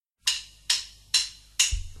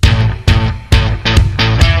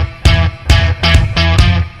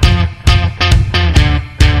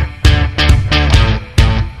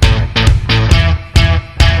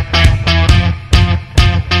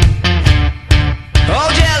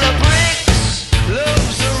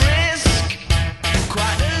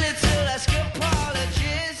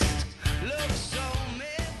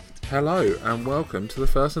Hello and welcome to the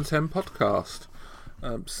First and 10 podcast.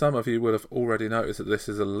 Some of you will have already noticed that this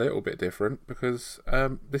is a little bit different because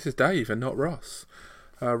this is Dave and not Ross.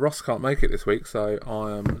 Ross can't make it this week, so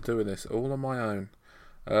I am doing this all on my own.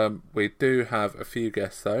 We do have a few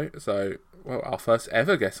guests though, so our first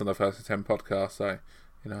ever guest on the First and 10 podcast, so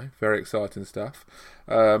very exciting stuff.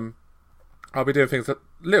 I'll be doing things a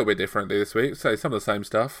little bit differently this week, so some of the same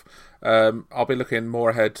stuff. I'll be looking more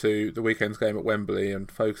ahead to the weekend's game at Wembley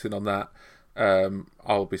and focusing on that.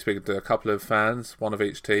 I'll be speaking to a couple of fans, one of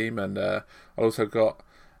each team, and I'll also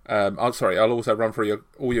run through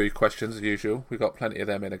all your questions as usual. We've got plenty of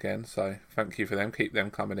them in again, so thank you for them. Keep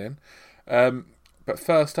them coming in. But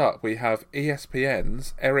first up, we have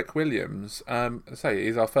ESPN's Eric Williams.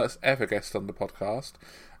 He's our first ever guest on the podcast,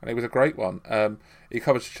 and it was a great one. He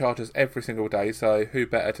covers the Chargers every single day, so who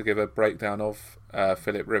better to give a breakdown of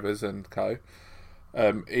Philip Rivers and co.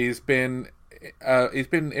 He's been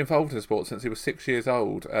involved in sports since he was 6 years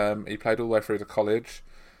old. He played all the way through to college.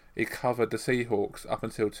 He covered the Seahawks up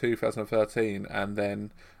until 2013, and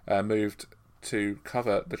then moved to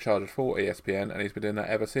cover the Chargers for ESPN, and he's been doing that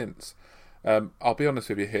ever since. I'll be honest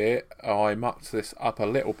with you here, I mucked this up a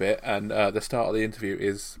little bit, and the start of the interview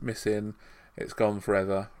is missing. It's gone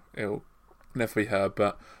forever. It'll never be heard,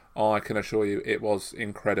 but I can assure you it was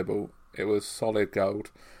incredible. It was solid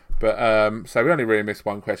gold. But so we only really missed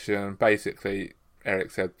one question. Basically,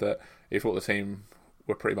 Eric said that he thought the team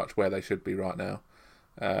were pretty much where they should be right now.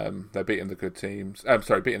 They're beating the good teams.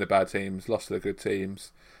 Beating the bad teams, lost to the good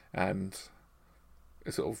teams, and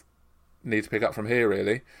it sort of need to pick up from here,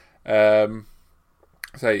 really. So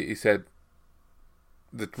he said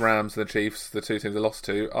the Rams and the Chiefs, the two teams they lost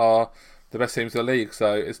to, are the best teams in the league,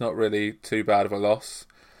 so it's not really too bad of a loss.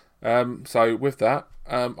 So with that,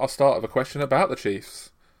 I'll start with a question about the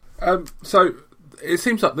Chiefs. So it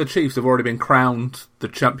seems like the Chiefs have already been crowned the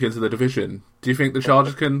champions of the division. Do you think the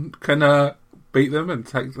Chargers can beat them and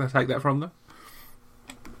take that from them?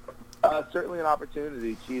 Certainly an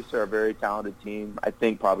opportunity. Chiefs are a very talented team. I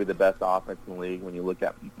think probably the best offense in the league when you look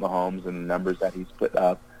at Mahomes and the numbers that he's put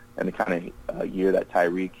up and the kind of year that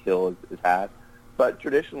Tyreek Hill has had. But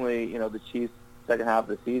traditionally, the Chiefs' second half of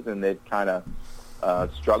the season, they've kind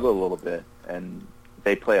of struggled a little bit, and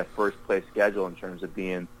they play a first-place schedule in terms of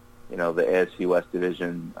being, the AFC West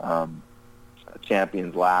Division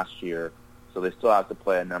champions last year. So they still have to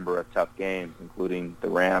play a number of tough games, including the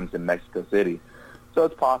Rams in Mexico City. So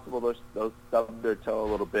it's possible those stub their toe a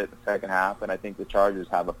little bit in the second half, and I think the Chargers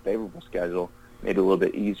have a favorable schedule, maybe a little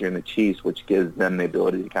bit easier than the Chiefs, which gives them the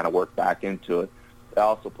ability to kind of work back into it. They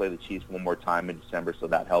also play the Chiefs one more time in December, so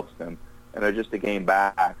that helps them. And they're just a game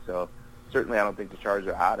back, so certainly I don't think the Chargers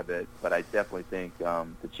are out of it, but I definitely think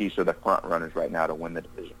the Chiefs are the front runners right now to win the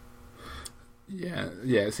division. Yeah,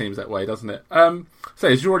 it seems that way, doesn't it? So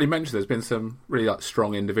as you already mentioned, there's been some really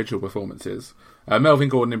strong individual performances. Melvin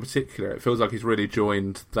Gordon in particular, it feels like he's really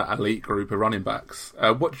joined that elite group of running backs.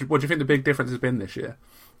 What do you think the big difference has been this year?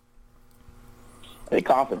 I think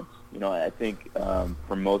confidence. I think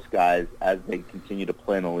for most guys, as they continue to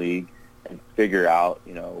play in the league and figure out,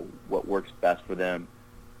 what works best for them,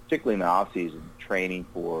 particularly in the offseason, training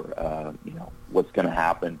for, what's going to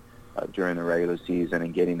happen during the regular season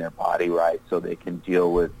and getting their body right so they can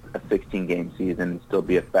deal with a 16-game season and still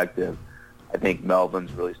be effective. I think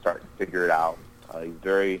Melvin's really starting to figure it out. He's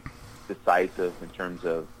very decisive in terms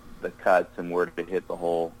of the cuts and where to hit the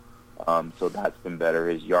hole. So that's been better.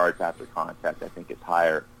 His yards after contact, I think, is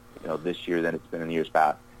higher, this year than it's been in years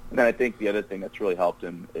past. And then I think the other thing that's really helped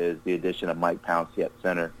him is the addition of Mike Pouncey at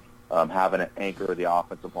center, having an anchor of the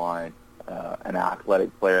offensive line, an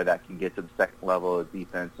athletic player that can get to the second level of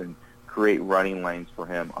defense and create running lanes for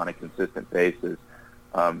him on a consistent basis.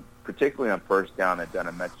 Particularly on first down, they've done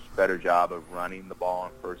a much better job of running the ball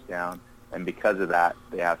on first down, and because of that,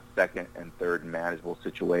 they have second and third manageable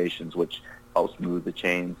situations, which helps move the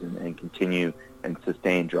chains and continue and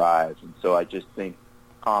sustain drives. And so I just think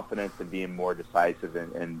confidence and being more decisive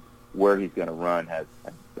in where he's going to run has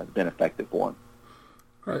been effective for him.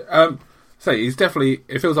 Right. So he's definitely,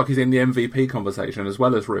 it feels like he's in the MVP conversation as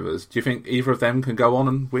well as Rivers. Do you think either of them can go on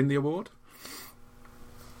and win the award?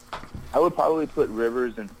 I would probably put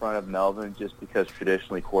Rivers in front of Melvin just because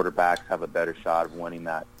traditionally quarterbacks have a better shot of winning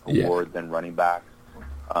that award than running backs.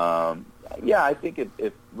 I think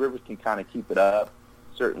if Rivers can kind of keep it up,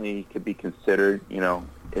 certainly he could be considered,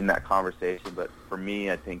 in that conversation. But for me,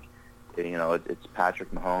 I think, it's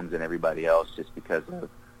Patrick Mahomes and everybody else just because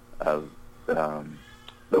of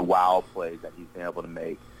the wow plays that he's been able to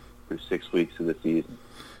make through 6 weeks of the season.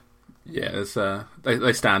 Yeah,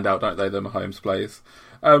 they stand out, don't they, the Mahomes plays?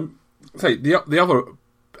 So the other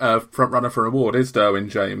front runner for an award is Derwin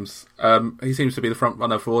James. He seems to be the front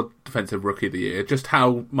runner for Defensive Rookie of the Year. Just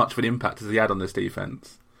how much of an impact has he had on this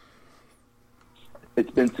defense?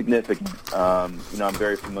 It's been significant. I'm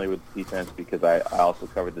very familiar with the defense because I also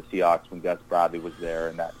covered the Seahawks when Gus Bradley was there,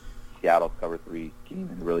 and that Seattle cover 3 team,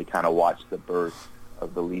 and really kind of watched the birth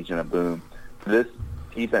of the Legion of Boom. For this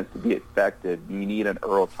defense to be effective, you need an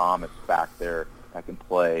Earl Thomas back there that can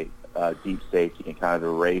play deep safety and kind of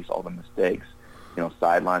erase all the mistakes,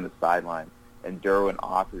 sideline to sideline. And Derwin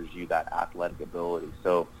offers you that athletic ability.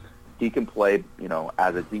 So he can play,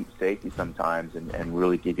 as a deep safety sometimes and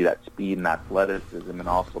really give you that speed and athleticism and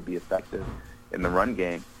also be effective in the run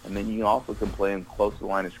game. And then you also can play him close to the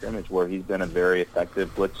line of scrimmage where he's been a very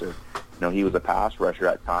effective blitzer. He was a pass rusher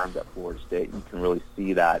at times at Florida State. You can really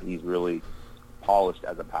see that he's really polished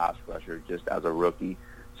as a pass rusher just as a rookie.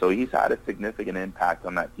 So he's had a significant impact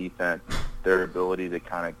on that defense, their ability to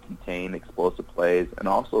kind of contain explosive plays and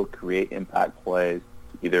also create impact plays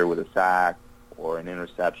either with a sack or an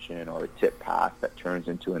interception or a tip pass that turns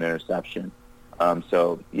into an interception. I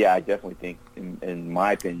definitely think, in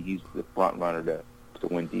my opinion, he's the front runner to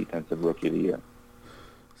win Defensive Rookie of the Year.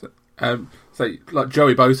 So, like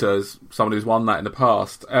Joey Bosa is someone who's won that in the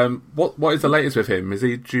past. What is the latest with him? Is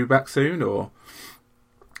he due back soon, or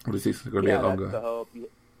is he going to be longer? That's the hope.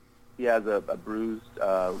 He has a bruised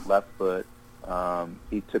left foot.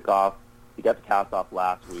 He got the cast off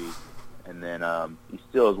last week, and then he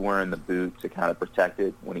still is wearing the boot to kind of protect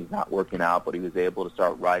it when he's not working out, but he was able to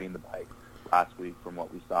start riding the bike last week from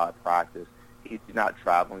what we saw at practice. He's not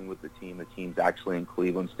traveling with the team. The team's actually in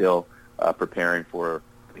Cleveland still preparing for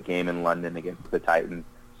the game in London against the Titans.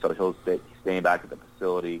 So he'll staying back at the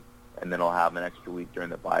facility, and then he'll have an extra week during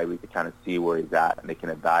the bye week to kind of see where he's at, and they can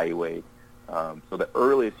evaluate. So the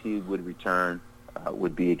earliest he would return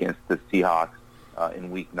would be against the Seahawks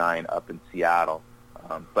in Week 9 up in Seattle.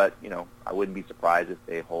 But I wouldn't be surprised if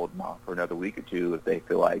they hold him off for another week or two if they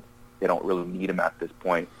feel like they don't really need him at this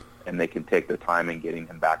point, and they can take their time in getting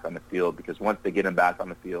him back on the field. Because once they get him back on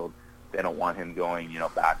the field, they don't want him going,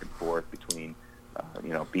 back and forth between,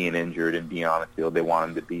 being injured and being on the field. They want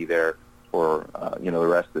him to be there for, the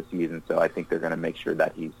rest of the season. So I think they're going to make sure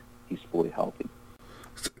that he's fully healthy.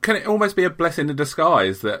 Can it almost be a blessing in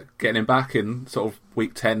disguise that getting him back in sort of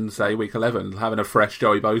Week 10, say Week 11, having a fresh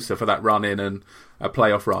Joey Bosa for that run in and a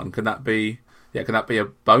playoff run? Can that be a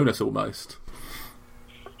bonus almost?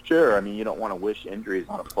 Sure. I mean, you don't want to wish injuries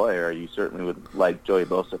on a player. You certainly would like Joey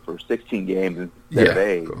Bosa for 16 games instead of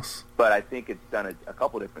 8. Of course. But I think it's done a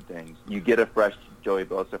couple different things. You get a fresh Joey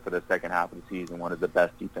Bosa for the second half of the season, one of the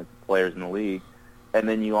best defensive players in the league. And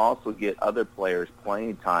then you also get other players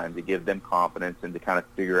playing time to give them confidence and to kind of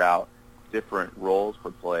figure out different roles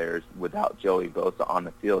for players without Joey Bosa on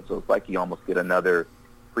the field. So it's like you almost get another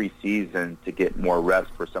preseason to get more reps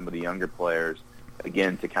for some of the younger players,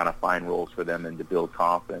 again, to kind of find roles for them and to build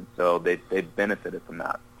confidence. So they've benefited from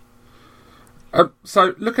that.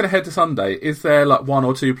 So looking ahead to Sunday, is there like one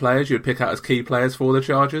or two players you would pick out as key players for the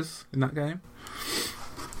Chargers in that game?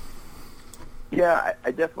 Yeah,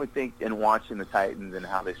 I definitely think in watching the Titans and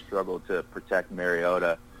how they struggle to protect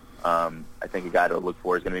Mariota, I think a guy to look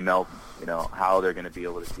for is going to be Melvin. How they're going to be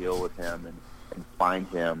able to deal with him and find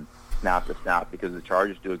him snap to snap, because the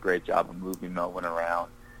Chargers do a great job of moving Melvin around,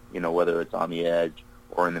 whether it's on the edge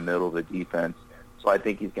or in the middle of the defense. So I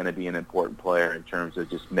think he's going to be an important player in terms of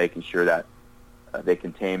just making sure that they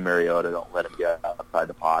contain Mariota, don't let him get outside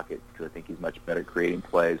the pocket, because I think he's much better creating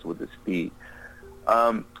plays with his feet.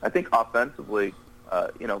 I think offensively,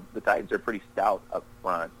 the Titans are pretty stout up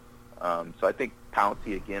front. So I think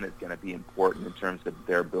Pouncey, again, is going to be important in terms of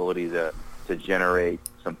their ability to generate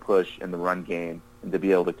some push in the run game and to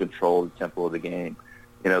be able to control the tempo of the game.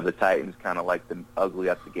 The Titans kind of like to ugly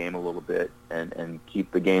up the game a little bit and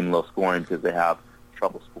keep the game low scoring because they have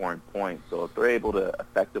trouble scoring points. So if they're able to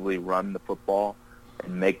effectively run the football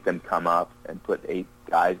and make them come up and put 8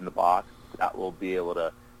 guys in the box, that will be able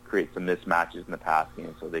to create some mismatches in the pass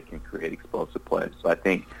game so they can create explosive plays. So I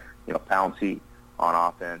think, Pouncey on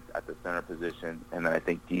offense at the center position, and then I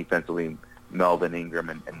think defensively Melvin Ingram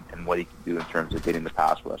and what he can do in terms of getting the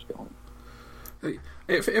pass rush going.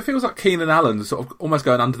 It feels like Keenan Allen's sort of almost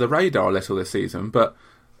going under the radar a little this season, but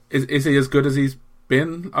is he as good as he's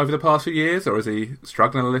been over the past few years, or is he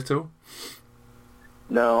struggling a little?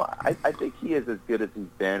 No, I think he is as good as he's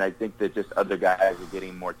been. I think that just other guys are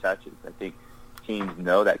getting more touches. I think teams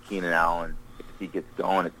know that Keenan Allen, if he gets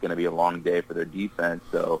going, it's going to be a long day for their defense,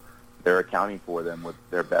 so they're accounting for them with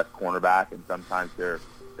their best cornerback, and sometimes they're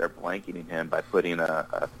blanketing him by putting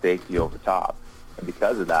a safety over top. And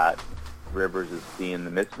because of that, Rivers is seeing the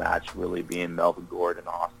mismatch really being Melvin Gordon and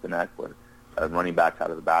Austin Eckler. running backs out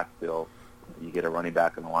of the backfield. You get a running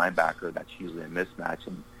back and a linebacker, that's usually a mismatch,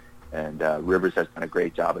 and Rivers has done a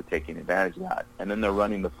great job of taking advantage of that. And then they're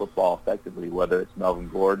running the football effectively, whether it's Melvin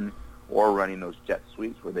Gordon or running those jet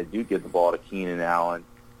sweeps where they do give the ball to Keenan Allen,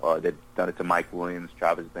 or they've done it to Mike Williams,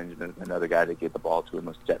 Travis Benjamin, another guy that give the ball to in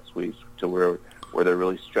those jet sweeps to where they're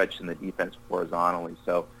really stretching the defense horizontally.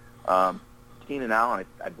 So Keenan Allen,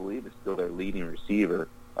 I believe, is still their leading receiver,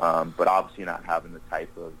 but obviously not having the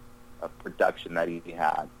type of production that he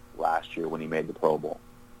had last year when he made the Pro Bowl.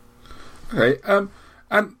 Okay,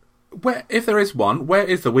 and if there is one, where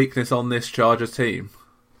is the weakness on this Chargers team?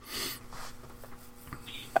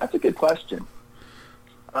 That's a good question.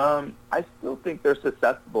 I still think they're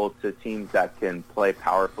susceptible to teams that can play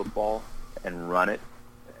power football and run it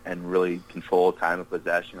and really control time of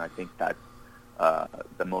possession. I think that's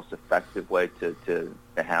the most effective way to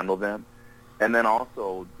handle them. And then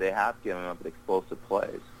also they have given up explosive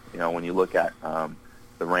plays. You know, when you look at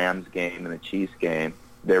the Rams game and the Chiefs game,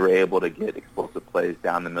 they were able to get explosive plays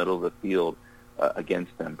down the middle of the field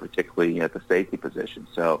against them, particularly at the safety position.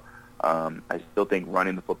 So I still think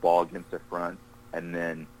running the football against their front and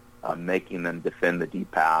then making them defend the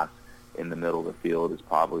deep pass in the middle of the field is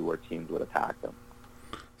probably where teams would attack them.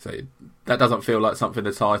 So that doesn't feel like something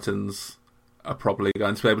the Titans are probably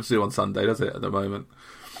going to be able to do on Sunday, does it, at the moment?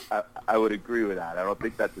 I would agree with that. I don't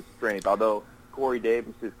think that's a strength, although Corey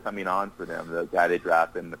Davis is coming on for them, the guy they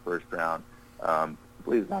drafted in the first round. I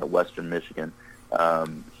believe he's out of Western Michigan.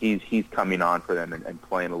 He's coming on for them and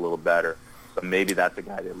playing a little better. So maybe that's a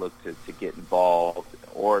guy they look to get involved,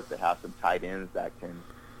 or if they have some tight ends that can,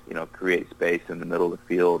 create space in the middle of the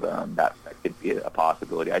field, that could be a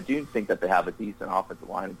possibility. I do think that they have a decent offensive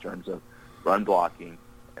line in terms of run blocking,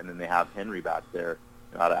 and then they have Henry back there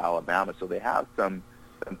out of Alabama. So they have some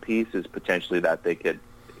pieces potentially that they could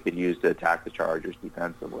use to attack the Chargers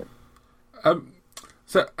defensively.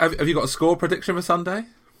 So have you got a score prediction for Sunday?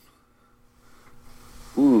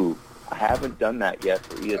 Ooh, I haven't done that yet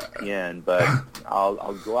for ESPN, but I'll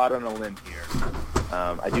go out on a limb here.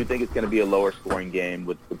 I do think it's going to be a lower scoring game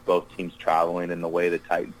with both teams traveling and the way the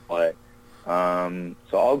Titans play. So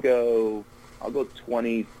I'll go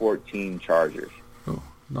 20-14 Chargers. Oh,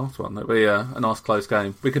 nice one. That'll be a nice close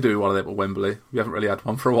game. We could do one of them at Wembley. We haven't really had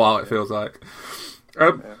one for a while, it feels like.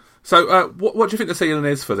 So what do you think the ceiling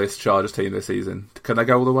is for this Chargers team this season? Can they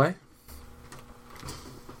go all the way?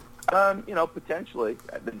 Potentially.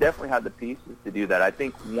 They definitely have the pieces to do that. I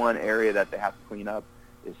think one area that they have to clean up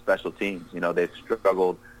is special teams. They've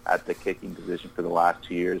struggled at the kicking position for the last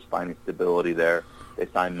 2 years, finding stability there. They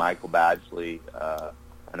signed Michael Badgley,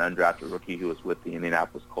 an undrafted rookie who was with the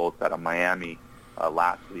Indianapolis Colts out of Miami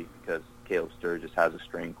last week because Caleb Sturgis has a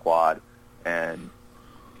strained quad. And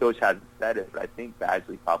Coach hasn't said it, but I think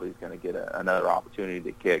Badgley probably is going to get another opportunity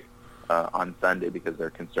to kick on Sunday because they're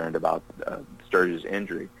concerned about Sturgis'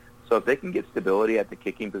 injury. So if they can get stability at the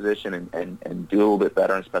kicking position and do a little bit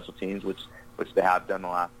better on special teams, which they have done the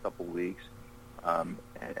last couple of weeks,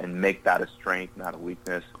 and make that a strength, not a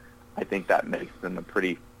weakness, I think that makes them a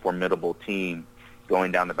pretty formidable team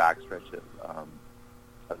going down the backstretch of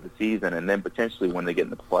the season, and then potentially when they get in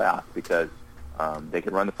the playoffs, because they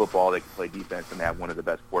can run the football, they can play defense, and they have one of the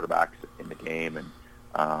best quarterbacks in the game, and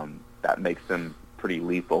that makes them pretty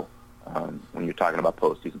lethal when you're talking about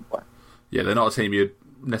postseason play. Yeah, they're not a team you'd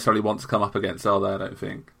necessarily want to come up against, are they? I don't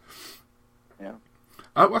think. Yeah.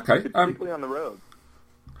 Oh, okay. Particularly on the road.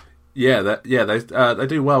 Yeah, they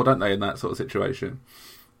do well, don't they, in that sort of situation?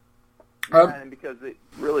 And because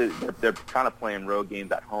they're kind of playing road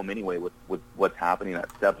games at home anyway with what's happening at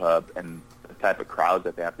StubHub and the type of crowds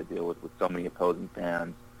that they have to deal with so many opposing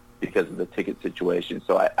fans because of the ticket situation.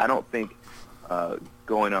 So I don't think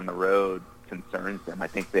going on the road concerns them. I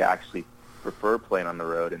think they actually prefer playing on the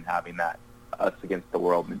road and having that us against the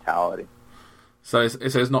world mentality. So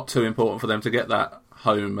it's not too important for them to get that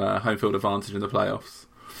home field advantage in the playoffs?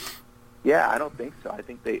 Yeah, I don't think so. I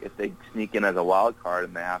think if they sneak in as a wild card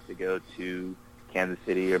and they have to go to Kansas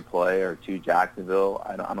City or play or to Jacksonville,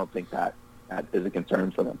 I don't think that is a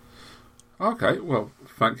concern for them. Okay, well,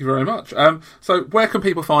 thank you very much. So where can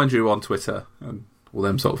people find you on Twitter and all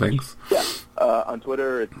them sort of things? Yeah, on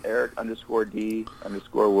Twitter it's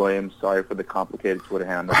Eric_D_Williams. Sorry for the complicated Twitter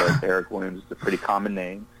handle, but Eric Williams is a pretty common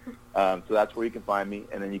name. So that's where you can find me.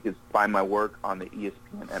 And then you can find my work on the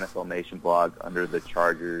ESPN NFL Nation blog under the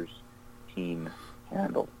Chargers team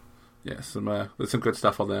handle. Yes, there's some good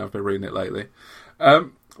stuff on there. I've been reading it lately.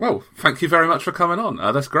 Well, thank you very much for coming on.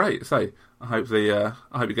 That's great. So I hope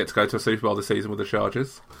you get to go to a Super Bowl this season with the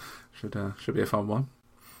Chargers. Should be a fun one.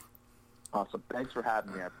 Awesome. Thanks for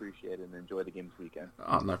having me. I appreciate it and enjoy the game this weekend.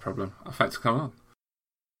 Oh, no problem. Thanks for coming on.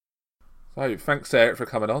 So thanks to Eric for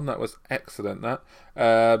coming on. That was excellent. That.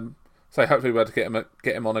 So hopefully we'll be able to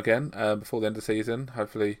get him on again before the end of the season.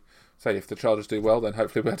 Hopefully, say if the Chargers do well, then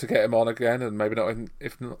hopefully we'll be able to get him on again, and maybe not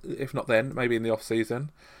if not then, maybe in the off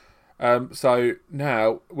season. So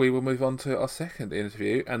now we will move on to our second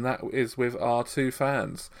interview, and that is with our two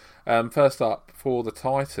fans. First up for the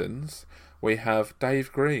Titans, we have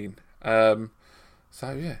Dave Green. So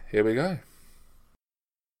yeah, here we go.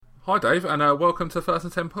 Hi Dave, and welcome to First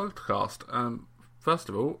and 10 podcast. First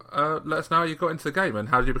of all, let us know how you got into the game and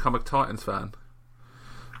how did you become a Titans fan?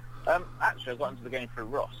 Actually, I got into the game through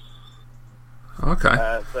Ross.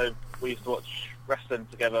 Okay. So we used to watch wrestling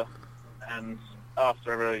together, and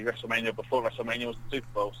after every WrestleMania, before WrestleMania was the Super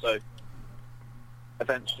Bowl, so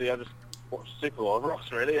eventually I just watched Super Bowl with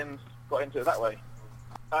Ross, really, and got into it that way.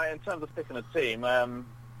 In terms of picking a team,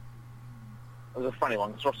 it was a funny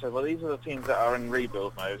one, because Ross said, well, these are the teams that are in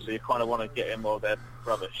rebuild mode, so you kind of want to get in while they're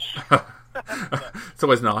rubbish. It's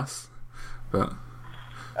always nice. But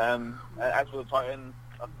as for the Titans,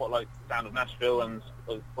 I quite like the sound of Nashville and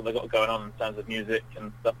what they got going on in terms of music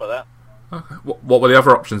and stuff like that. Okay. What were the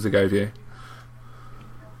other options they gave you?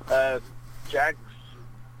 Jags.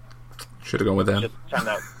 Should have gone with them. Just turned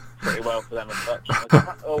out pretty well for them and such.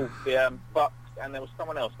 The Bucks, and there was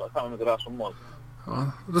someone else, but I can't remember who the last one was.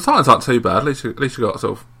 The Titans aren't too bad. At least you got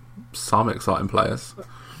sort of some exciting players.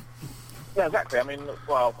 Yeah, exactly. I mean,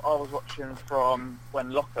 well, I was watching from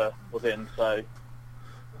when Locker was in, so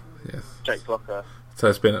yes, Jake Locker. So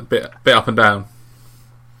it's been a bit up and down.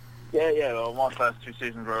 Yeah. Well, my first 2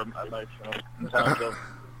 seasons were emotional in terms of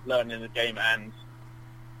learning the game and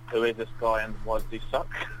who is this guy and why does he suck?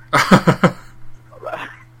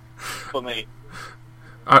 For me.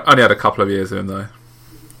 I only had a couple of years of him though.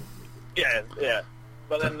 Yeah.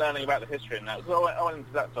 But then learning about the history and that, so I went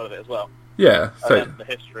into that side of it as well. Yeah. I learned the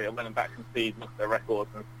history. I went back and see their records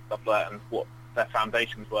and stuff like that, and what their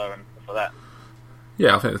foundations were and stuff like that.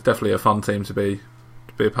 Yeah, I think it's definitely a fun team to be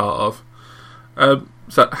a part of.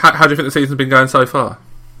 So, how do you think the season's been going so far?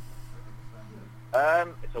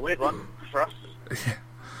 It's a weird one for us. Yeah.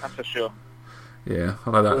 That's for sure. Yeah,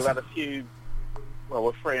 I know that. We've had a few. Well,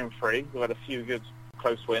 we're 3-3. We've had a few good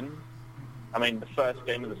close wins. I mean, the first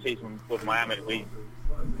game of the season with Miami, it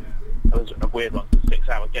was a weird one. It's a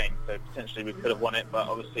 6-hour game, so potentially we could have won it, but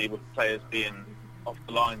obviously with players being off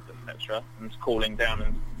the lines, etc., and cooling down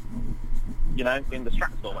and being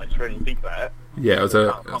distracted almost. Really think about it. Yeah, it was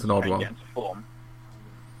an odd one. Get into form.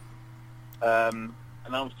 And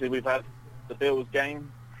obviously we've had the Bills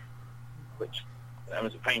game, which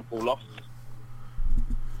was a painful loss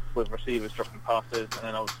with receivers dropping passes, and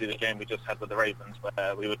then obviously the game we just had with the Ravens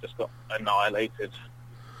where we just got annihilated.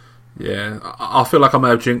 Yeah, I feel like I may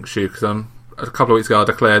have jinxed you because a couple of weeks ago I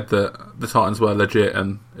declared that the Titans were legit,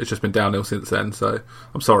 and it's just been downhill since then. So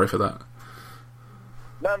I'm sorry for that.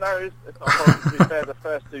 No, it's not a problem. To be fair, the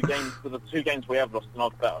first 2 games, the 2 games we have lost, and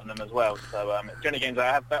I've bet on them as well. So it's the only games I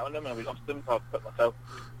have bet on them, and we lost them, so I've put myself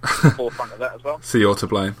at the forefront of that as well. So you're to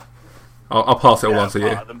blame. I'll pass it all on to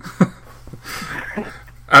you.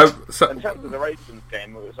 So, in terms of the Ravens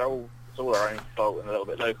game, it's all our own fault in a little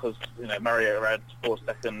bit, though, because Mariota had 4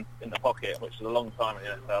 seconds in the pocket, which is a long time in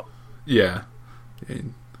the NFL. Yeah.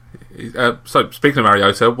 So speaking of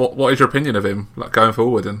Mariota, what is your opinion of him, like going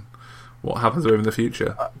forward, and what happens with him in the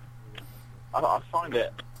future? I find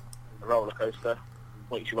it a roller coaster.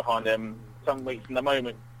 Weeks you're behind him, some weeks in the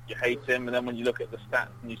moment you hate him, and then when you look at the stats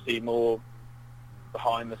and you see more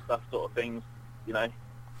behind the stuff sort of things,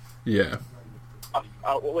 Yeah.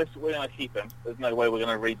 We're going to keep him. There's no way we're going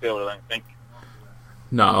to rebuild, I don't think.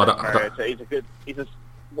 No, I don't.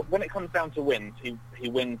 When it comes down to wins, he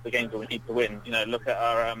wins the games that we need to win. Look at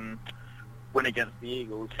our win against the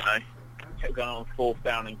Eagles. Kept going on 4th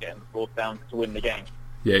down and getting 4th down to win the game.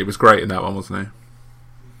 Yeah, he was great in that one, wasn't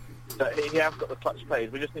he? So he has got the clutch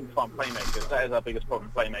plays. We just need to find playmakers. That is our biggest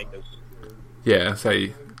problem, playmakers. Yeah,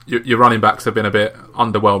 your running backs have been a bit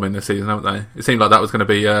underwhelming this season, haven't they? It seemed like that was going to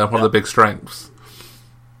be one of the big strengths.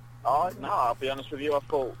 No, I'll be honest with you. I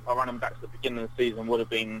thought our running backs at the beginning of the season would have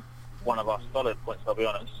been one of our solid points, I'll be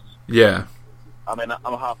honest. Yeah. I mean, I'm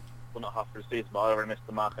not half through the season, but I already missed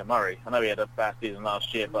DeMarco Murray. I know he had a bad season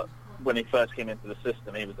last year, but when he first came into the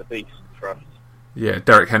system, he was a beast for us. Yeah,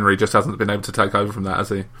 Derrick Henry just hasn't been able to take over from that, has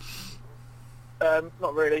he?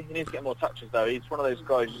 Not really. He needs to get more touches, though. He's one of those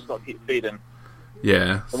guys you just got to keep feeding.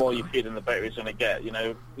 Yeah. The more you feed him, the better he's going to get.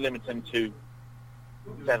 Limit him to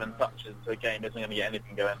 7 touches to a game isn't going to get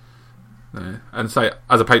anything going. No. And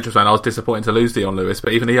as a Patriots fan, I was disappointed to lose Dion Lewis,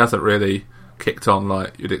 but even he hasn't really kicked on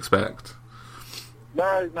like you'd expect.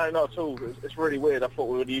 No, not at all. It's really weird. I thought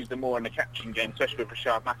we would use him more in the catching game, especially with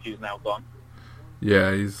Rashard Matthews now gone.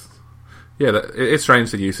 Yeah, Yeah, it's strange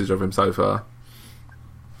the usage of him so far.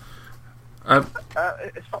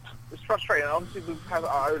 It's frustrating. Obviously, we've had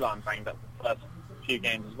our O-line banged up the first few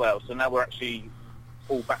games as well, so now we're actually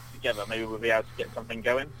all back together. Maybe we'll be able to get something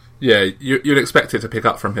going. Yeah, you'd expect it to pick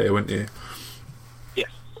up from here, wouldn't you? Yes.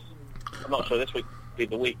 I'm not sure this week will be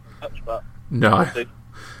the week, but no. We'll see.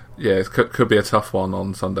 Yeah, it could be a tough one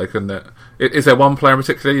on Sunday, couldn't it? Is there one player in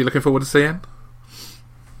particular you're looking forward to seeing?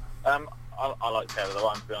 I like Taylor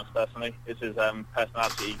Lewan, to be honest, personally. It's his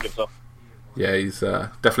personality he gives off. Yeah, he's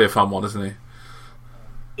definitely a fun one, isn't he?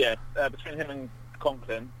 Yeah, between him and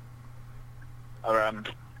Conklin are on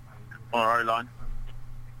our O-line.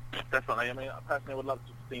 Definitely. I mean, I personally would love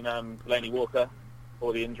to have seen Delaney Walker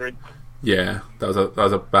for the injury. Yeah, that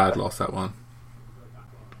was a bad loss, that one.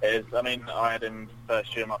 It is. I mean, I had him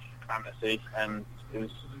first year in my fantasy, and it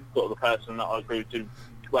was sort of the person that I grew to,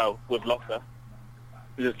 well, with Locker,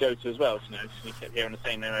 who just go to as well. So, you kept hearing the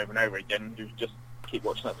same name over and over again. You just keep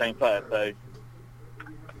watching that same player. So,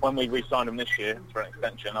 when we re-signed him this year for an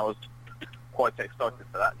extension, I was quite excited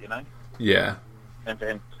for that, Yeah. And for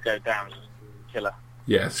him to go down is just killer.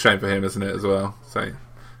 Yeah, it's a shame for him, isn't it, as well? So,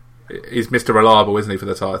 he's Mr. Reliable, isn't he, for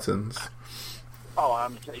the Titans? Oh,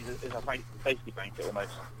 he's a safety blanket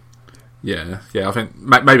almost. Yeah. I think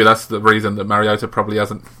maybe that's the reason that Mariota probably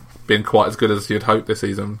hasn't been quite as good as you'd hope this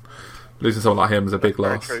season. Losing someone like him is a big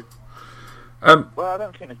loss. Very true. Well, I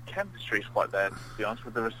don't think the chemistry's quite there, to be honest,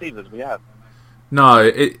 with the receivers we have.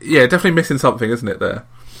 No, definitely missing something, isn't it, there?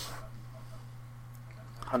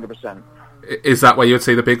 100%. Is that where you would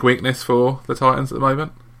see the big weakness for the Titans at the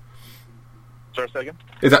moment? Sorry, say again?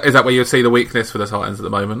 Is that where you would see the weakness for the Titans at the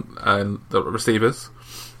moment, and the receivers?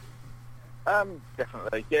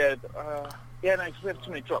 Definitely. Yeah, no, because we have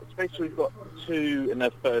too many drops. Basically, we've got two in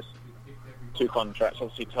their first two contracts.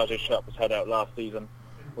 Obviously, Tajay Sharp was held out last season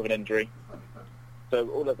with an injury. So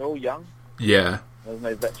they're all young. Yeah. There's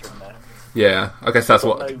no veteran there. Yeah, I guess that's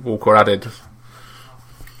what Walker added.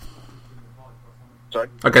 Sorry?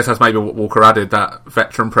 I guess that's maybe what Walker added, that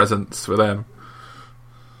veteran presence for them.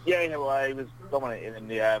 Yeah, well, he was dominating in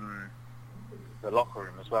the locker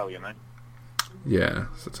room as well, Yeah,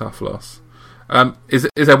 it's a tough loss. Is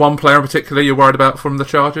there one player in particular you're worried about from the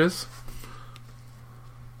Chargers?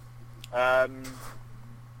 I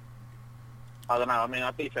don't know. I mean,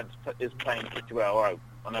 our defense is playing pretty well. All right,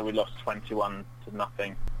 I know we lost 21-0,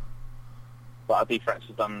 but our defense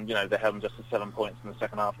has done. They held them just to 7 points in the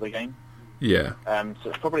second half of the game. Yeah. So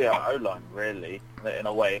it's probably our O-line, really, in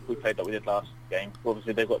a way. If we played like we did last game,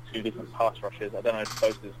 obviously they've got two different pass rushes. I don't know if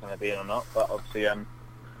Bosa is going to be in or not, but obviously, is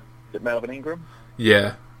it Melvin Ingram?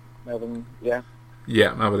 Yeah. Melvin, yeah.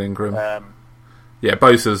 Yeah, Melvin Ingram. Yeah,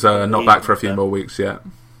 Bosa's not back for a few more weeks yet.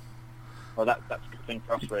 Well, that's a good thing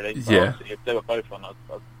for us, really. Yeah. Obviously, if they were both on, I'd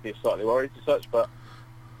be slightly worried as such, but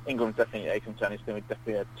Ingram's definitely a concern. It's going to be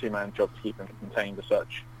definitely a two-man job to keep them contained as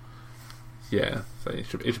such. Yeah, so it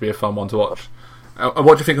should be a fun one to watch. And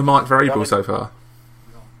what do you think of Mike Vrabel so far?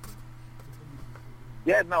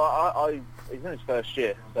 Yeah, no, he's in his first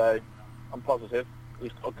year, so I'm positive.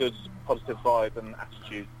 He's got a good, positive vibe and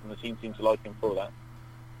attitude, and the team seems to like him for that.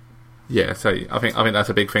 Yeah, so I think that's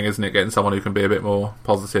a big thing, isn't it? Getting someone who can be a bit more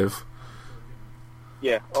positive.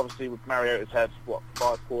 Yeah, obviously with Mariota's had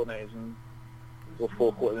 5 coordinators or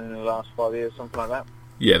 4 coordinators in the last 5 years, something like that.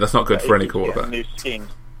 Yeah, that's not good for any quarterback. New schemes.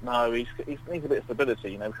 No, he needs a bit of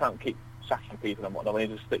stability. We can't keep sacking people and whatnot. We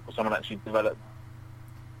need to stick with someone actually developed.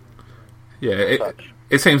 Yeah,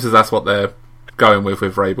 it seems as that's what they're going with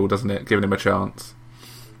Vrabel, doesn't it? Giving him a chance.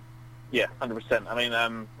 Yeah, 100%. I mean,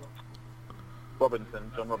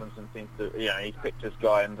 John Robinson seems to, he's picked this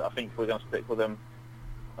guy, and I think we're going to stick with him.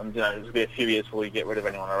 And it'll be a few years before we get rid of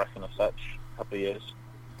anyone, I reckon, as such. A couple of years.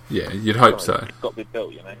 Yeah, you'd hope so. It's got to be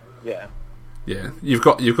built, Yeah. Yeah, you've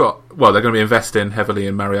got. Well, they're going to be investing heavily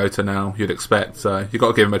in Mariota now. You'd expect, so you've got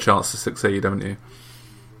to give him a chance to succeed, haven't you?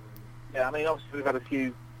 Yeah, I mean, obviously we've had a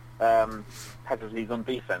few casualties on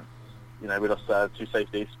defense. We lost 2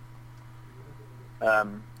 safeties.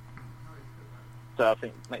 So I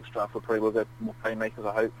think next draft we'll probably get more playmakers.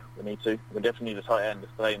 I hope we need to. We definitely need a tight end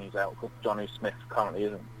if Delaney's out, because Johnny Smith currently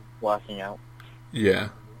isn't working out. Yeah.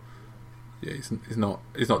 Yeah, he's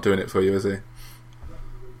not doing it for you, is he?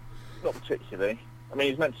 Not particularly. I mean,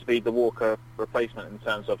 he's meant to be the Walker replacement in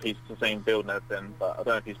terms of he's the same build and everything, but I don't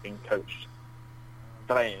know if he's been coached.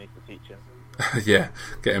 Delaney needs to teach him. Yeah,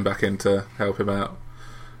 get him back in to help him out.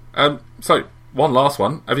 So, one last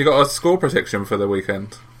one. Have you got a score prediction for the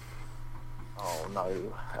weekend? Oh, no.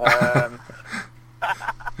 I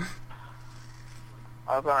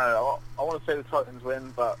don't know. I want to say the Titans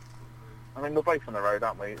win, but I mean, we're both on the road,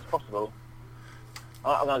 aren't we? It's possible.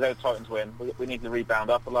 I'm going to go Titans win. We need to rebound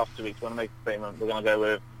after the last 2 weeks. We're going to make a statement. We're going to go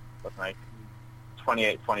with, I don't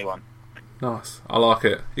know, 28-21. Nice. I like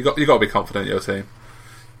it. You got to be confident in your team.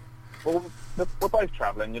 Well, we're both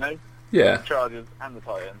travelling, you know. Yeah. The Chargers and the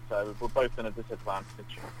Titans, so we're both in a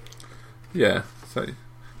disadvantage. Yeah. So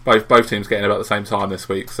both teams getting about the same time this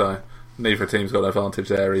week, so neither team's got an advantage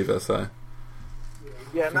there either. So.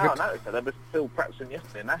 Yeah, no, I noticed that. They were still practicing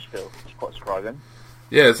yesterday in Nashville. It's quite surprising.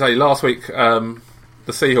 Yeah, so last week the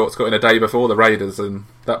Seahawks got in a day before the Raiders, and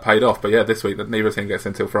that paid off. But yeah, this week neither team gets in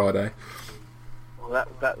until Friday. Well, I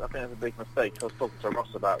think that's a big mistake. I was talking to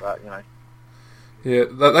Ross about that, you know.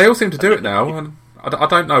 Yeah, they all seem to do it now, and I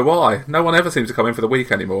don't know why. No one ever seems to come in for the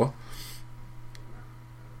week anymore.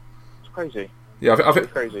 It's crazy. Yeah, I think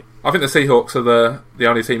crazy. I think the Seahawks are the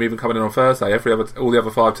only team even coming in on Thursday. All the other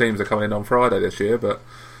 5 teams are coming in on Friday this year, but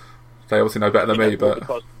they obviously know better than me. But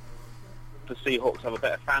because the Seahawks have a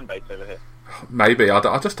better fan base over here. Maybe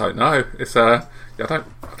I just don't know. It's I don't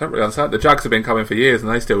really understand. The Jags have been coming for years,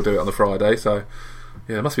 and they still do it on the Friday. So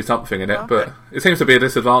yeah, there must be something in it. Okay. But it seems to be a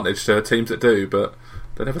disadvantage to teams that do, but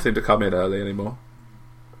they never seem to come in early anymore.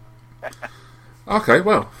 Okay,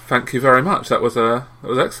 well, thank you very much. That was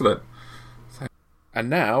excellent. And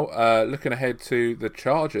now, looking ahead to the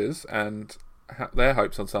Chargers and their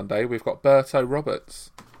hopes on Sunday, we've got Berto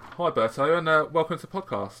Roberts. Hi, Berto, and welcome to the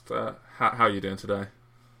podcast. How are you doing today?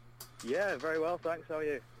 Yeah, very well, thanks. How are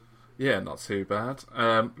you? Yeah, not too bad.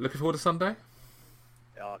 Looking forward to Sunday?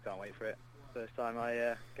 Oh, I can't wait for it. First time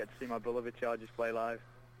I get to see my beloved Chargers play live.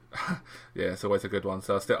 Yeah, it's always a good one.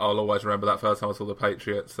 So I'll always remember that first time I saw the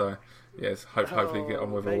Patriots. So, yes, hopefully get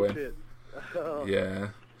on with a win. Oh. Yeah.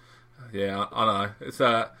 Yeah, I know. It's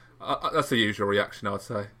that's the usual reaction, I'd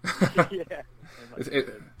say. Yeah.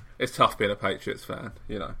 It's tough being a Patriots fan,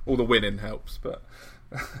 you know. All the winning helps, but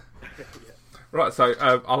right. So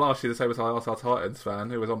I'll ask you the same as I asked our Titans fan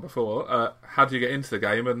who was on before. How did you get into the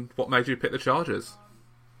game, and what made you pick the Chargers?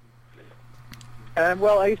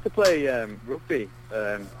 Well, I used to play rugby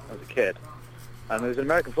as a kid, and there was an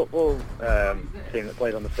American football team that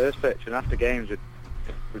played on the first pitch, and after games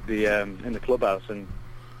would be in the clubhouse, and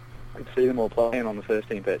I'd see them all playing on the first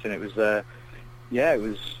team pitch, and it was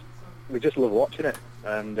we just loved watching it.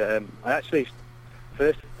 And I actually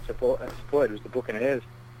first supported was the Buccaneers.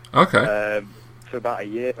 Okay. For about a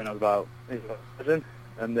year when I was about 11,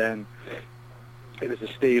 and then it was the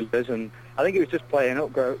Steelers, and I think it was just growing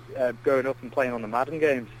up and playing on the Madden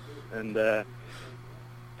games, and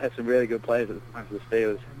had some really good players at the time for the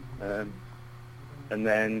Steelers. And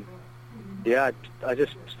then I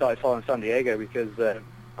just started following San Diego because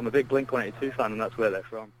I'm a big Blink-182 fan, and that's where they're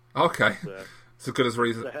from. Okay, so, it's as good as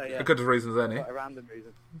reason. As good as reasons as any. Quite a random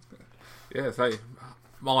reason. Yeah, so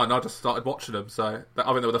mine. I just started watching them. So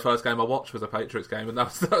I think the first game I watched was a Patriots game, and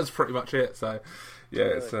that was pretty much it. So yeah,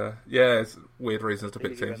 really? It's weird reasons to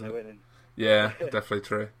pick teams. Yeah, definitely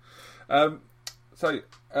true. So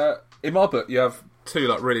in my book, you have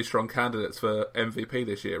 2 really strong candidates for MVP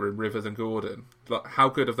this year in Rivers and Gordon. How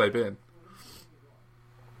good have they been?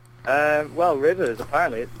 Well, Rivers,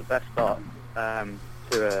 apparently it's the best start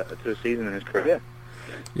to a season in his career.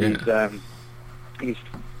 Yeah. He's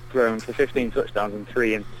thrown for 15 touchdowns and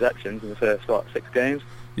 3 interceptions in the first 6 games.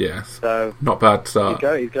 Yes. So not bad start.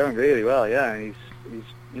 He's going really well. Yeah, and he's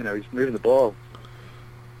moving the ball.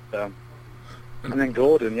 So, and then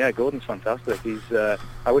Gordon's fantastic.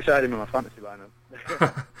 I wish I had him in my fantasy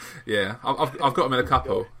lineup. Yeah, I've got him in a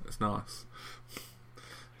couple. It's nice.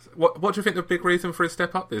 What do you think the big reason for his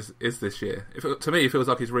step up is this year? To me, it feels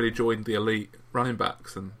like he's really joined the elite running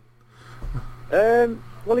backs. And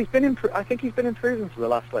well, I think he's been improving for the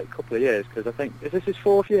last couple of years, because I think is this his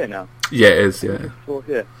 4th year now? Yeah, it is. Yeah, 4th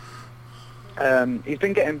year. He's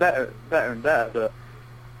been getting better and better, but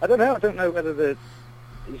I don't know whether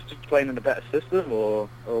he's just playing in a better system or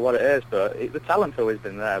what it is. But the talent's always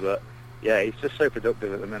been there. But yeah, he's just so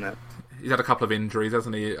productive at the minute. He's had a couple of injuries,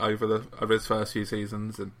 hasn't he, over his first few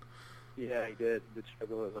seasons? And yeah, he did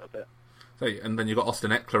struggle a little bit. So, and then you've got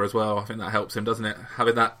Austin Eckler as well. I think that helps him, doesn't it?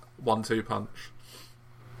 Having that 1-2 punch.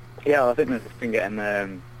 Yeah, well, I think they've been getting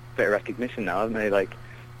a bit of recognition now, haven't they?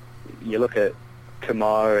 You look at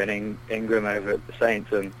Kamara and Ingram over at the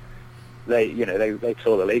Saints, and they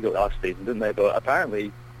tore the league last season, didn't they? But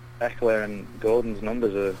apparently, Eckler and Gordon's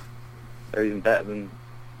numbers are even better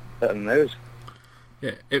than those.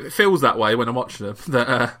 Yeah, it feels that way when I'm watching them.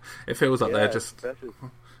 That it feels like they're just.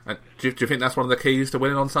 And do you think that's one of the keys to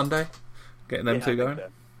winning on Sunday? Getting them two going? So.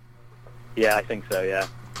 Yeah, I think so. Yeah,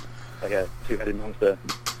 like a 2-headed monster.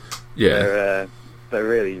 Yeah, they're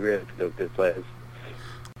really, really good players.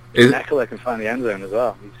 Eckler can find the end zone as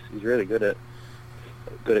well. He's really good at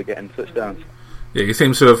getting touchdowns. Yeah, he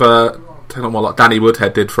seems to have taken on more like Danny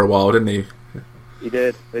Woodhead did for a while, didn't he? He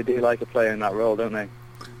did. They do like a player in that role, don't they?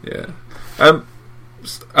 Yeah.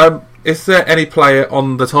 Is there any player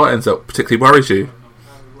on the Titans that particularly worries you?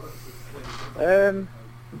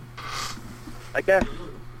 I guess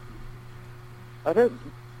I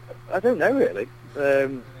don't know really.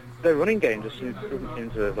 Their running game just doesn't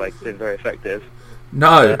seem to have been very effective.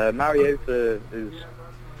 No. Mariota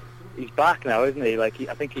he's back now, isn't he? I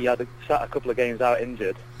think he had sat a couple of games out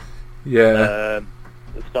injured. Yeah.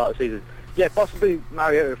 At the start of the season. Yeah, possibly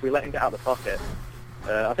Mariota if we let him get out of the pocket.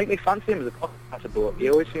 I think they fancy him as a pocket passer, but he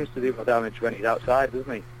always seems to do more damage when he's outside,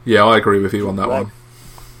 doesn't he? Yeah, I agree with you on that one.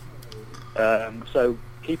 So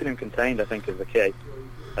keeping him contained, I think, is the key.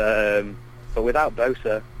 But without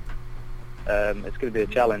Bosa, it's going to be a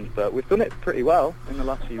challenge. But we've done it pretty well in the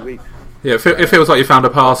last few weeks. Yeah, it feels like you found a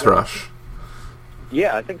pass rush.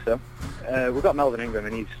 Yeah, I think so. We've got Melvin Ingram,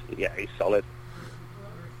 and he's solid.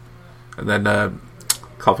 And then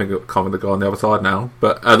can't think of the guy on the other side now,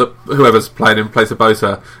 but whoever's playing in place of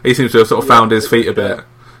Bosa, he seems to have sort of found his feet a bit.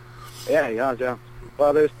 Yeah, he has. Yeah.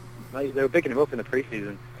 Well, they were bigging him up in the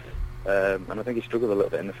preseason, and I think he struggled a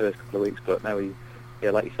little bit in the first couple of weeks, but now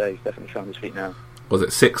like you say, he's definitely found his feet now. Was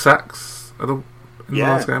it 6 sacks in the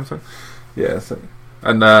last game? So? Yeah.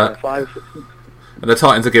 And 5 or 6. And the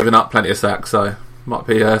Titans are giving up plenty of sacks, so might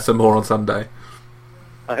be some more on Sunday.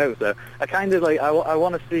 I hope so. I kind of I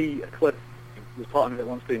want to see a clip. There's part of me that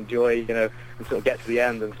wants to enjoy, and sort of get to the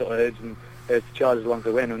end and sort of urge the Chargers along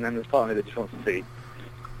to win, and then there's part of me that just wants to see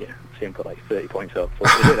him put 30 points up.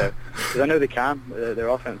 Because I know they can. Their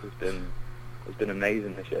offense has been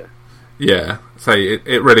amazing this year. Yeah, so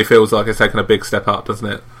it really feels like it's taken a big step up, doesn't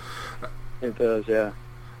it? It does, yeah.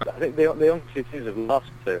 I think the only two teams have lost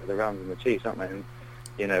to the Rams and the Chiefs, aren't they? And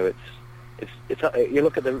it's you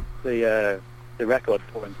look at the record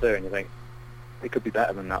 4-3 and you think it could be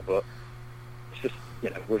better than that, but it's just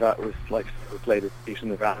we've played the Chiefs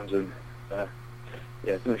and the Rams, and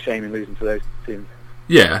it's no shame in losing to those teams.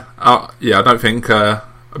 Yeah, I don't think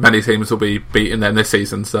many teams will be beating them this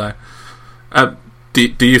season. So,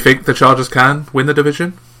 do you think the Chargers can win the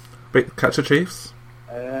division, catch the Chiefs?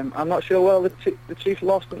 I'm not sure. Well, the Chiefs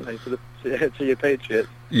lost, didn't they, to your Patriots?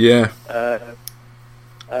 Yeah.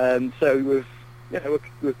 So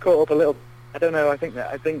we've caught up a little. I don't know. I think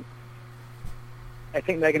they're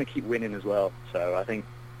going to keep winning as well. So I think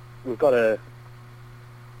we've got a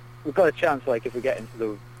chance. If we get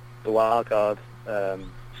into the wild card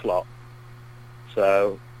slot.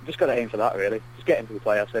 So just got to aim for that. Really, just get into the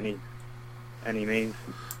playoffs any means.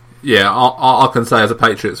 Yeah, I can say as a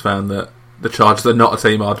Patriots fan that the Chargers are not a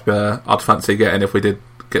team I'd fancy getting if we did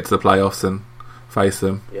get to the playoffs and face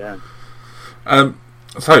them. Yeah.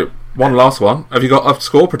 So one last one. Have you got a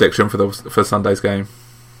score prediction for Sunday's game?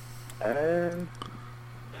 I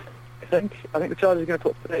think the Chargers are going to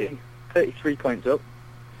put 33 points up.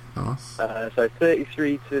 Nice. So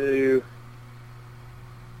 33-9.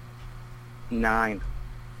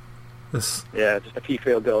 Yeah, just a few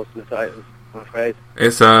field goals to the Titans, I'm afraid.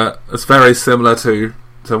 It's very similar to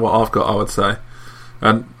what I've got, I would say,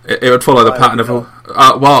 and it would follow the pattern of.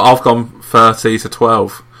 I've gone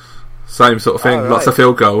 30-12, same sort of thing. Oh, right. Lots of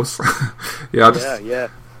field goals. Yeah,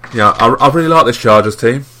 I really like this Chargers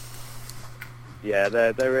team. Yeah,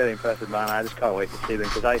 they're really impressive, man. I just can't wait to see them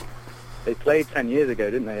because they played 10 years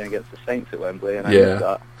ago, didn't they, against the Saints at Wembley? And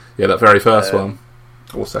that very first one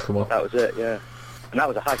or second one. That was it, yeah. And that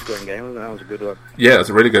was a high-scoring game, wasn't it? That was a good one. Yeah, it was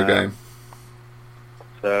a really good game.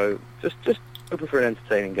 So just hoping for an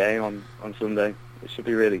entertaining game on Sunday. It should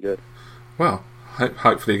be really good. Well,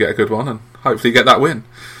 hopefully you get a good one, and hopefully you get that win.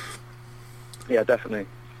 Yeah, definitely.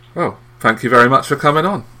 Well, thank you very much for coming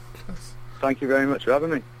on. Thank you very much for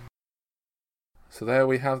having me. So there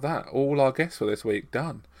we have that. All our guests for this week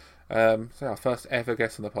done. So our first ever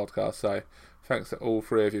guest on the podcast. So thanks to all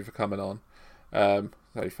three of you for coming on. So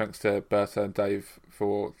thanks to Bertha and Dave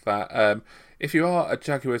for that. If you are a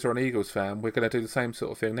Jaguars or an Eagles fan, we're going to do the same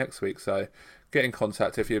sort of thing next week. So get in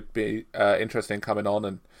contact if you'd be interested in coming on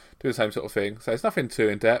and do the same sort of thing. So it's nothing too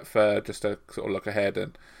in depth, just to sort of look ahead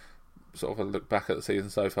and sort of a look back at the season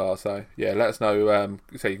so far. So yeah, let us know.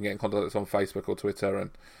 So you can get in contact with us on Facebook or Twitter,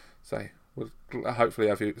 and say we'll hopefully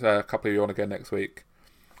have you, a couple of you on again next week.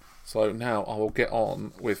 So now I will get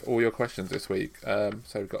on with all your questions this week. So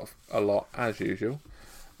we've got a lot as usual.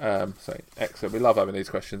 So excellent. We love having these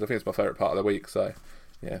questions. I think it's my favourite part of the week. So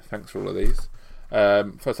yeah, thanks for all of these.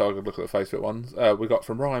 First I'll look at the Facebook ones. We got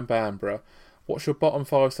from Ryan Bamborough. What's your bottom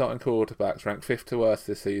 5 starting quarterbacks ranked 5th to worst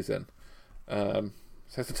this season? So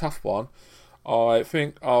it's a tough one. I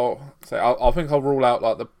think I'll rule out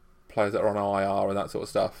like the players that are on IR and that sort of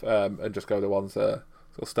stuff, and just go with the ones that are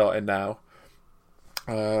sort of starting now.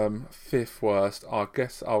 Fifth worst, I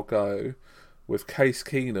guess I'll go with Case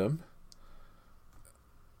Keenum.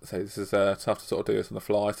 So this is tough to sort of do this on the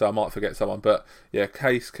fly, so I might forget someone. But yeah,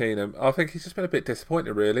 Case Keenum. I think he's just been a bit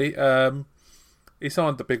disappointed, really. He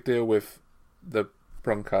signed the big deal with the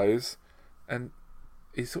Broncos, and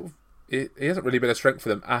he hasn't really been a strength for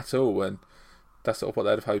them at all, and that's sort of what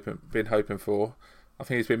they'd been hoping for. I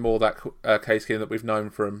think he's been more that Case Keenum that we've known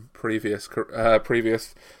from previous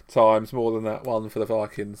times, more than that one for the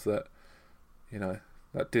Vikings that,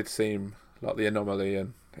 that did seem like the anomaly,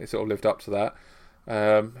 and it sort of lived up to that.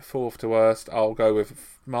 Fourth to worst, I'll go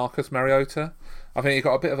with Marcus Mariota. I think he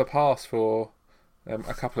got a bit of a pass for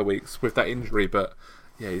a couple of weeks with that injury, but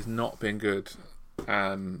yeah, he's not been good,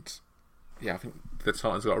 and yeah, I think the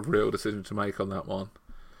Titans got a real decision to make on that one.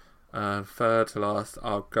 Third to last,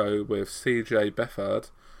 I'll go with CJ Beathard.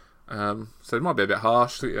 So it might be a bit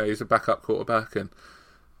harsh. He's a backup quarterback, and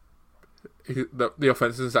the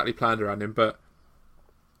offense isn't exactly planned around him. But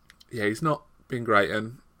yeah, he's not been great,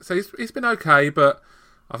 and so he's been okay. But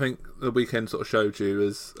I think the weekend sort of showed you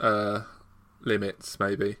his limits.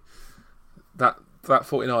 Maybe that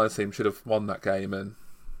 49ers team should have won that game, and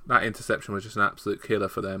that interception was just an absolute killer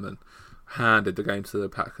for them, and handed the game to the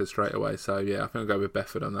Packers straight away. So yeah, I think I'll go with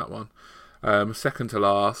Beathard on that one. Second to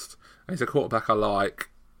last, and he's a quarterback I like.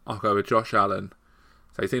 I'll go with Josh Allen.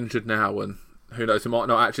 So he's injured now, and who knows, we might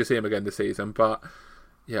not actually see him again this season. But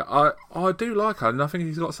yeah, I do like Allen. I think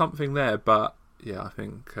he's got something there. But yeah, I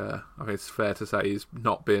think it's fair to say he's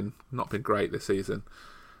not been great this season.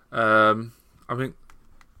 I think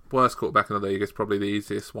worst quarterback in the league is probably the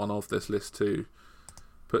easiest one of this list to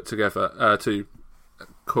put together. To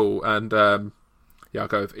call, and I'll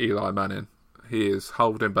go with Eli Manning. He is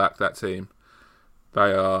holding back that team.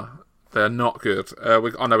 They are not good.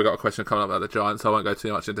 I know we got a question coming up about the Giants, so I won't go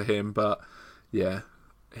too much into him, but yeah,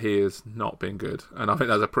 he has not been good, and I think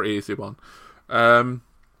that's a pretty easy one.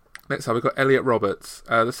 Next up, we've got Elliot Roberts.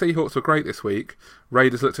 The Seahawks were great this week.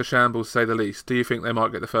 Raiders looked a shambles, to say the least. Do you think they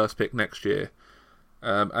might get the first pick next year?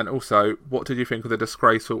 And also, what did you think of the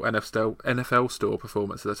disgraceful NFL store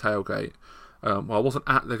performance at the tailgate? Well, I wasn't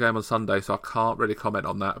at the game on Sunday, so I can't really comment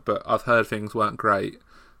on that, but I've heard things weren't great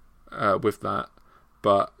with that.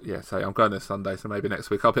 But yeah, I'm going this Sunday, so maybe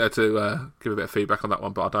next week I'll be able to give a bit of feedback on that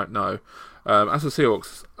one, but I don't know. As for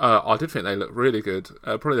Seahawks, I did think they looked really good.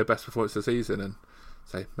 Probably their best performance of the season, and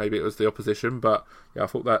maybe it was the opposition, but yeah, I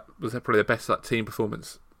thought that was probably the best team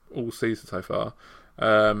performance all season so far.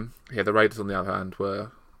 The Raiders, on the other hand,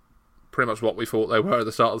 were pretty much what we thought they were at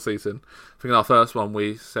the start of the season. I think in our first one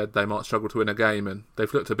we said they might struggle to win a game, and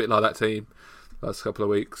they've looked a bit like that team the last couple of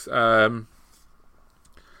weeks. I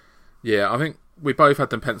think we both had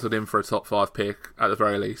them penciled in for a top 5 pick at the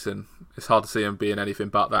very least, and it's hard to see them being anything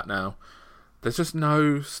but that now. There's just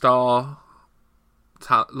no star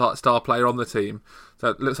player on the team. So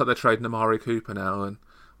it looks like they're trading Amari Cooper now, and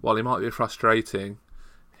while he might be frustrating,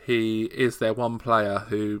 he is their one player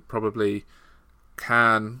who probably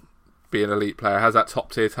can be an elite player, has that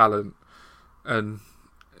top tier talent, and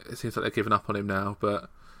it seems like they're giving up on him now. But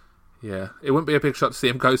yeah, it wouldn't be a big shot to see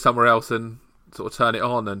him go somewhere else and sort of turn it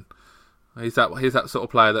on. And he's that sort of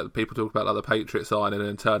player that people talk about, like the Patriots signing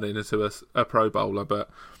and turning into a Pro Bowler. But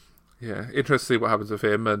yeah, interesting to see what happens with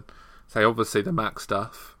him. And obviously the Mac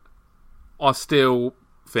stuff, I still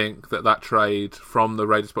think that trade from the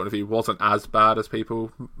Raiders' point of view wasn't as bad as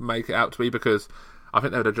people make it out to be, because I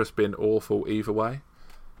think they would have just been awful either way.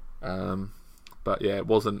 But yeah, it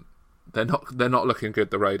wasn't. They're not looking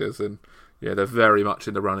good, the Raiders, and yeah, they're very much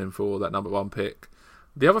in the running for that number 1 pick.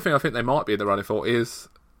 The other thing I think they might be in the running for is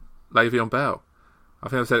Le'Veon Bell. I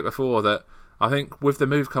think I've said it before that I think with the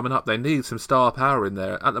move coming up, they need some star power in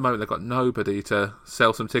there. At the moment, they've got nobody to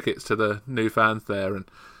sell some tickets to the new fans there, and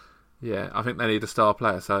yeah, I think they need a star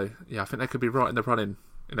player. So yeah, I think they could be right in the running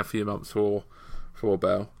in a few months for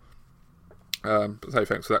Bell. So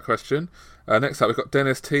thanks for that question. Next up, we've got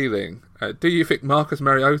Dennis Teeling. Do you think Marcus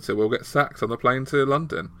Mariota will get sacked on the plane to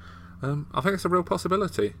London? I think it's a real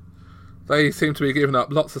possibility. They seem to be giving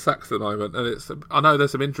up lots of sacks at the moment, and I know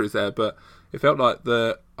there's some injuries there, but it felt like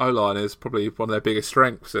the O-line is probably one of their biggest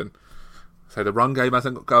strengths, and so the run game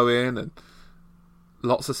hasn't got going, and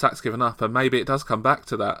lots of sacks given up, and maybe it does come back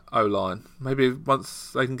to that O-line. Maybe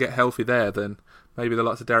once they can get healthy there, then maybe the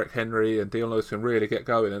likes of Derrick Henry and Dion Lewis can really get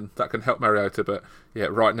going, and that can help Mariota. But yeah,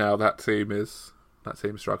 right now that team's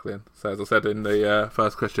struggling. So as I said in the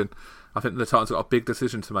first question, I think the Titans have got a big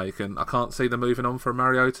decision to make, and I can't see them moving on from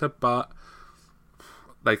Mariota, but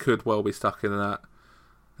they could well be stuck in that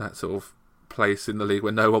sort of place in the league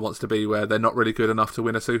where no one wants to be, where they're not really good enough to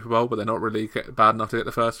win a Super Bowl, but they're not really bad enough to get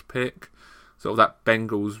the first pick. Sort of that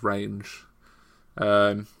Bengals range.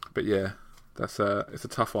 But yeah, it's a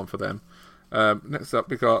tough one for them. Next up,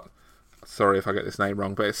 we got, sorry if I get this name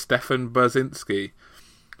wrong, but it's Stefan Brzezinski.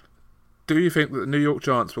 Do you think that the New York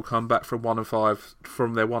Giants will come back from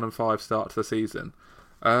their 1-5 start to the season?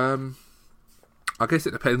 I guess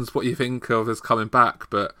it depends what you think of as coming back,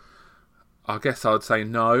 but I guess I would say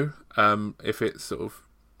no. If it's sort of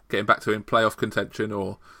getting back to in playoff contention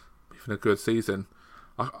or even a good season,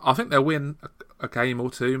 I think they'll win a game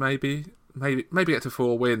or two, maybe get to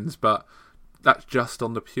 4 wins, but that's just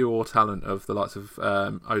on the pure talent of the likes of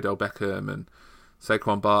Odell Beckham and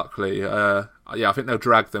Saquon Barkley. I think they'll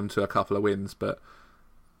drag them to a couple of wins, but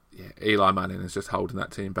yeah, Eli Manning is just holding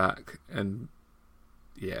that team back. And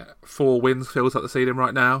yeah, 4 wins feels like the ceiling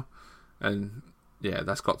right now, and yeah,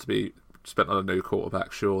 that's got to be spent on a new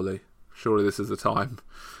quarterback. Surely this is the time.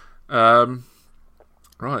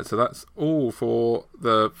 Right, so that's all for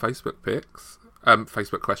the Facebook picks.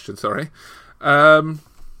 Facebook question, sorry.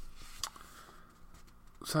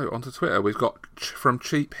 So onto Twitter, we've got from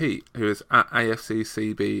Cheap Heat, who is at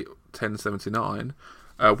AFCCB1079.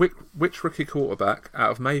 Which rookie quarterback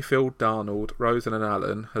out of Mayfield, Darnold, Rosen and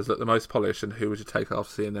Allen has looked the most polished, and who would you take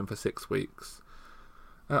after seeing them for 6 weeks?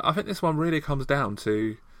 I think this one really comes down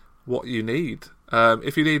to what you need.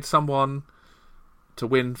 If you need someone to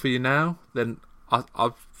win for you now, then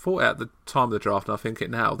I've thought at the time of the draft, and I think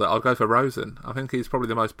it now, that I'll go for Rosen. I think he's probably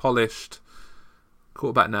the most polished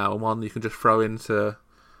quarterback now, and one you can just throw into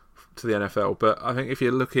the NFL. But I think if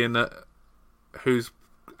you're looking at who's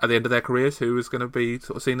at the end of their careers, who is going to be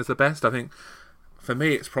sort of seen as the best, I think for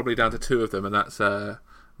me it's probably down to 2 of them, and that's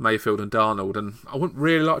Mayfield and Darnold. And I wouldn't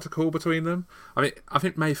really like to call between them. I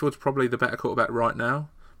think Mayfield's probably the better quarterback right now,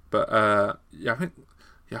 but I think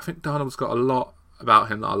Darnold's got a lot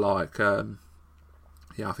about him that I like. I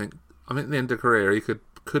think at the end of the career he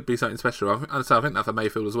could be something special. I think that for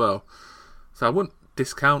Mayfield as well. So I wouldn't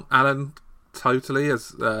discount Allen totally,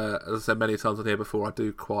 as I said many times on here before. I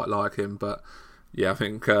do quite like him, but yeah, I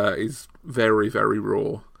think he's very, very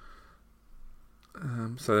raw.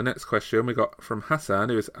 So the next question we got from Hassan,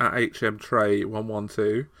 who is at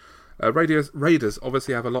HMTray112. Raiders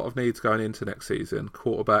obviously have a lot of needs going into next season: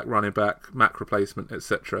 quarterback, running back, Mac replacement,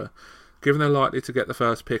 etc. Given they're likely to get the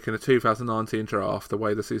first pick in the 2019 draft, the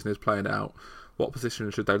way the season is playing out, what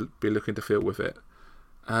position should they be looking to fill with it?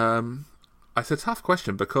 It's a tough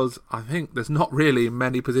question, because I think there's not really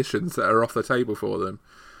many positions that are off the table for them.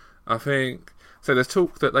 I think so. There's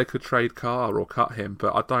talk that they could trade Carr or cut him,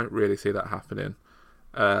 but I don't really see that happening.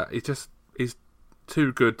 He's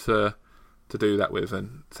too good to do that with,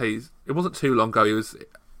 and it wasn't too long ago he was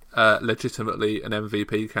legitimately an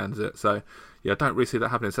MVP candidate. So yeah, I don't really see that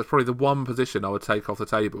happening. So that's probably the one position I would take off the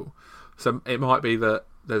table. So it might be that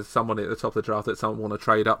there's someone at the top of the draft that someone want to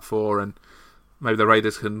trade up for, and maybe the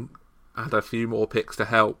Raiders can add a few more picks to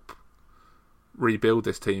help rebuild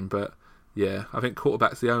this team. But yeah, I think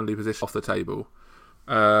quarterback's the only position off the table.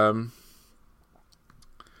 I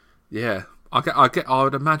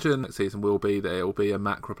would imagine next season will be that it will be a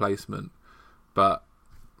Mac replacement, but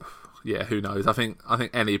yeah, who knows? I think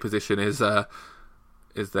any position is there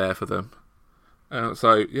for them.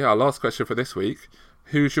 So yeah, our last question for this week: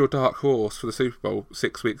 who's your dark horse for the Super Bowl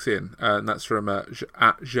 6 weeks in? And that's from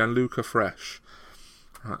at Gianluca Fresh.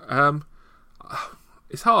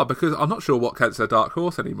 It's hard because I'm not sure what counts as a dark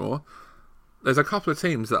horse anymore. There's a couple of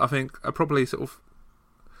teams that I think are probably sort of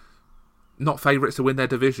not favourites to win their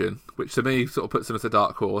division, which to me sort of puts them as a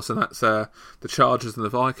dark horse, and that's the Chargers and the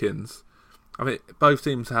Vikings. I mean, both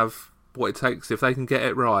teams have what it takes if they can get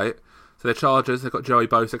it right. So the Chargers, they've got Joey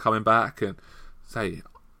Bosa coming back, and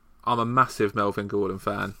I'm a massive Melvin Gordon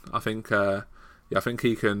fan. I think I think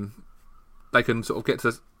they can sort of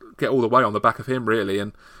get all the way on the back of him, really.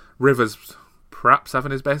 And Rivers perhaps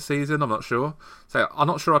having his best season, I'm not sure. So I'm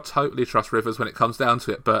not sure I totally trust Rivers when it comes down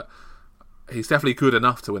to it, but he's definitely good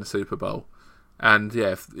enough to win a Super Bowl. And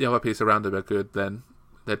yeah, if the other pieces around him are good, then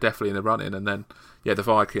they're definitely in the running. And then yeah, the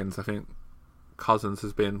Vikings, I think Cousins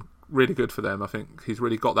has been really good for them. I think he's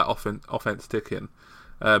really got that offense ticking.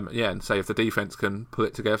 And say if the defense can pull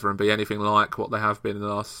it together and be anything like what they have been in the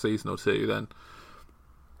last season or two, then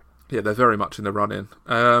yeah, they're very much in the running.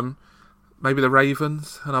 Maybe the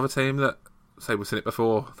Ravens, another team that, say we've seen it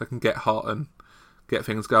before, they can get hot and get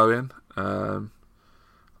things going.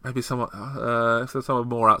 Maybe someone, if there's someone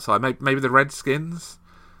more outside, maybe the Redskins.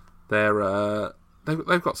 They've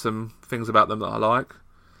got some things about them that I like.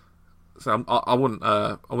 So I wouldn't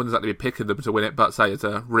exactly be picking them to win it, but say it's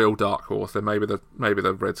a real dark horse, then maybe the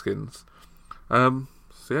Redskins. So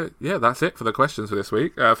So yeah, that's it for the questions for this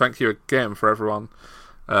week. Thank you again for everyone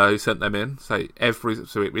who sent them in. Every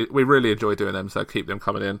week we really enjoy doing them, so keep them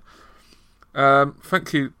coming in.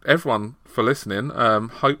 Thank you everyone for listening.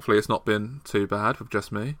 Hopefully it's not been too bad with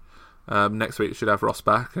just me. Next week we should have Ross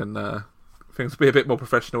back, and things will be a bit more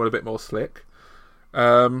professional and a bit more slick.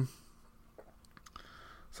 As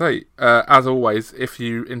always, if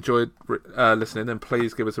you enjoyed listening, then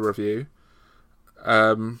please give us a review.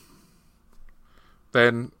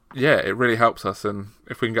 Then it really helps us, and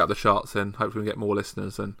if we can get up the charts, then hopefully we can get more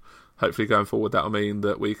listeners, and hopefully going forward that'll mean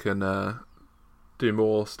that we can do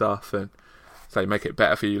more stuff and make it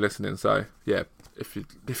better for you listening. So yeah, if you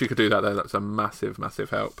could do that, then that's a massive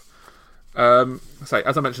help. As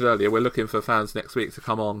I mentioned earlier, we're looking for fans next week to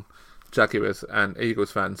come on, Jaguars and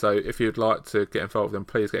Eagles fans. So if you'd like to get involved, then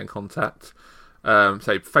please get in contact.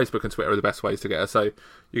 Facebook and Twitter are the best ways to get us. So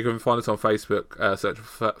you can find us on Facebook, search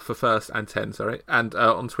for First and 10, and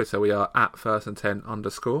on Twitter we are at First and 10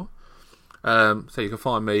 _. So you can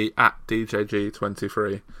find me at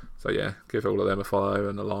DJG23. So yeah, give all of them a follow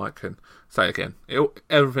and a like, and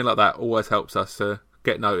everything like that always helps us to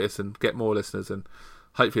get noticed and get more listeners, and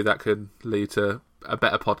hopefully that could lead to a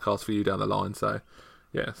better podcast for you down the line. So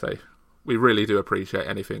yeah, we really do appreciate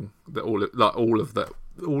anything that all of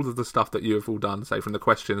the stuff that you have all done, from the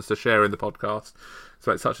questions to sharing the podcast.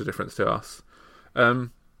 So it's such a difference to us.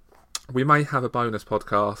 We may have a bonus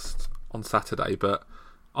podcast on Saturday, but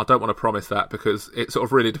I don't want to promise that because it sort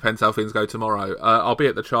of really depends how things go tomorrow. I'll be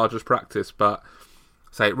at the Chargers practice, but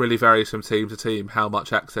it really varies from team to team how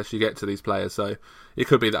much access you get to these players. So it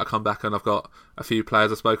could be that I come back and I've got a few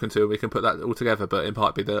players I've spoken to and we can put that all together, but it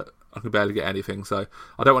might be that I can barely get anything. So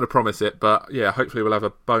I don't want to promise it, but yeah, hopefully we'll have a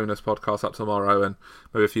bonus podcast up tomorrow and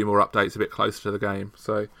maybe a few more updates a bit closer to the game.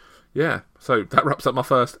 So yeah, so that wraps up my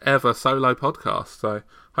first ever solo podcast. So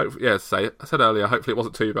hopefully, I said earlier, hopefully it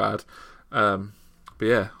wasn't too bad. But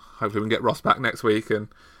yeah, hopefully we can get Ross back next week and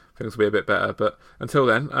things will be a bit better. But until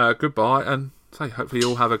then, goodbye, and hopefully you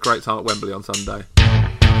all have a great time at Wembley on Sunday.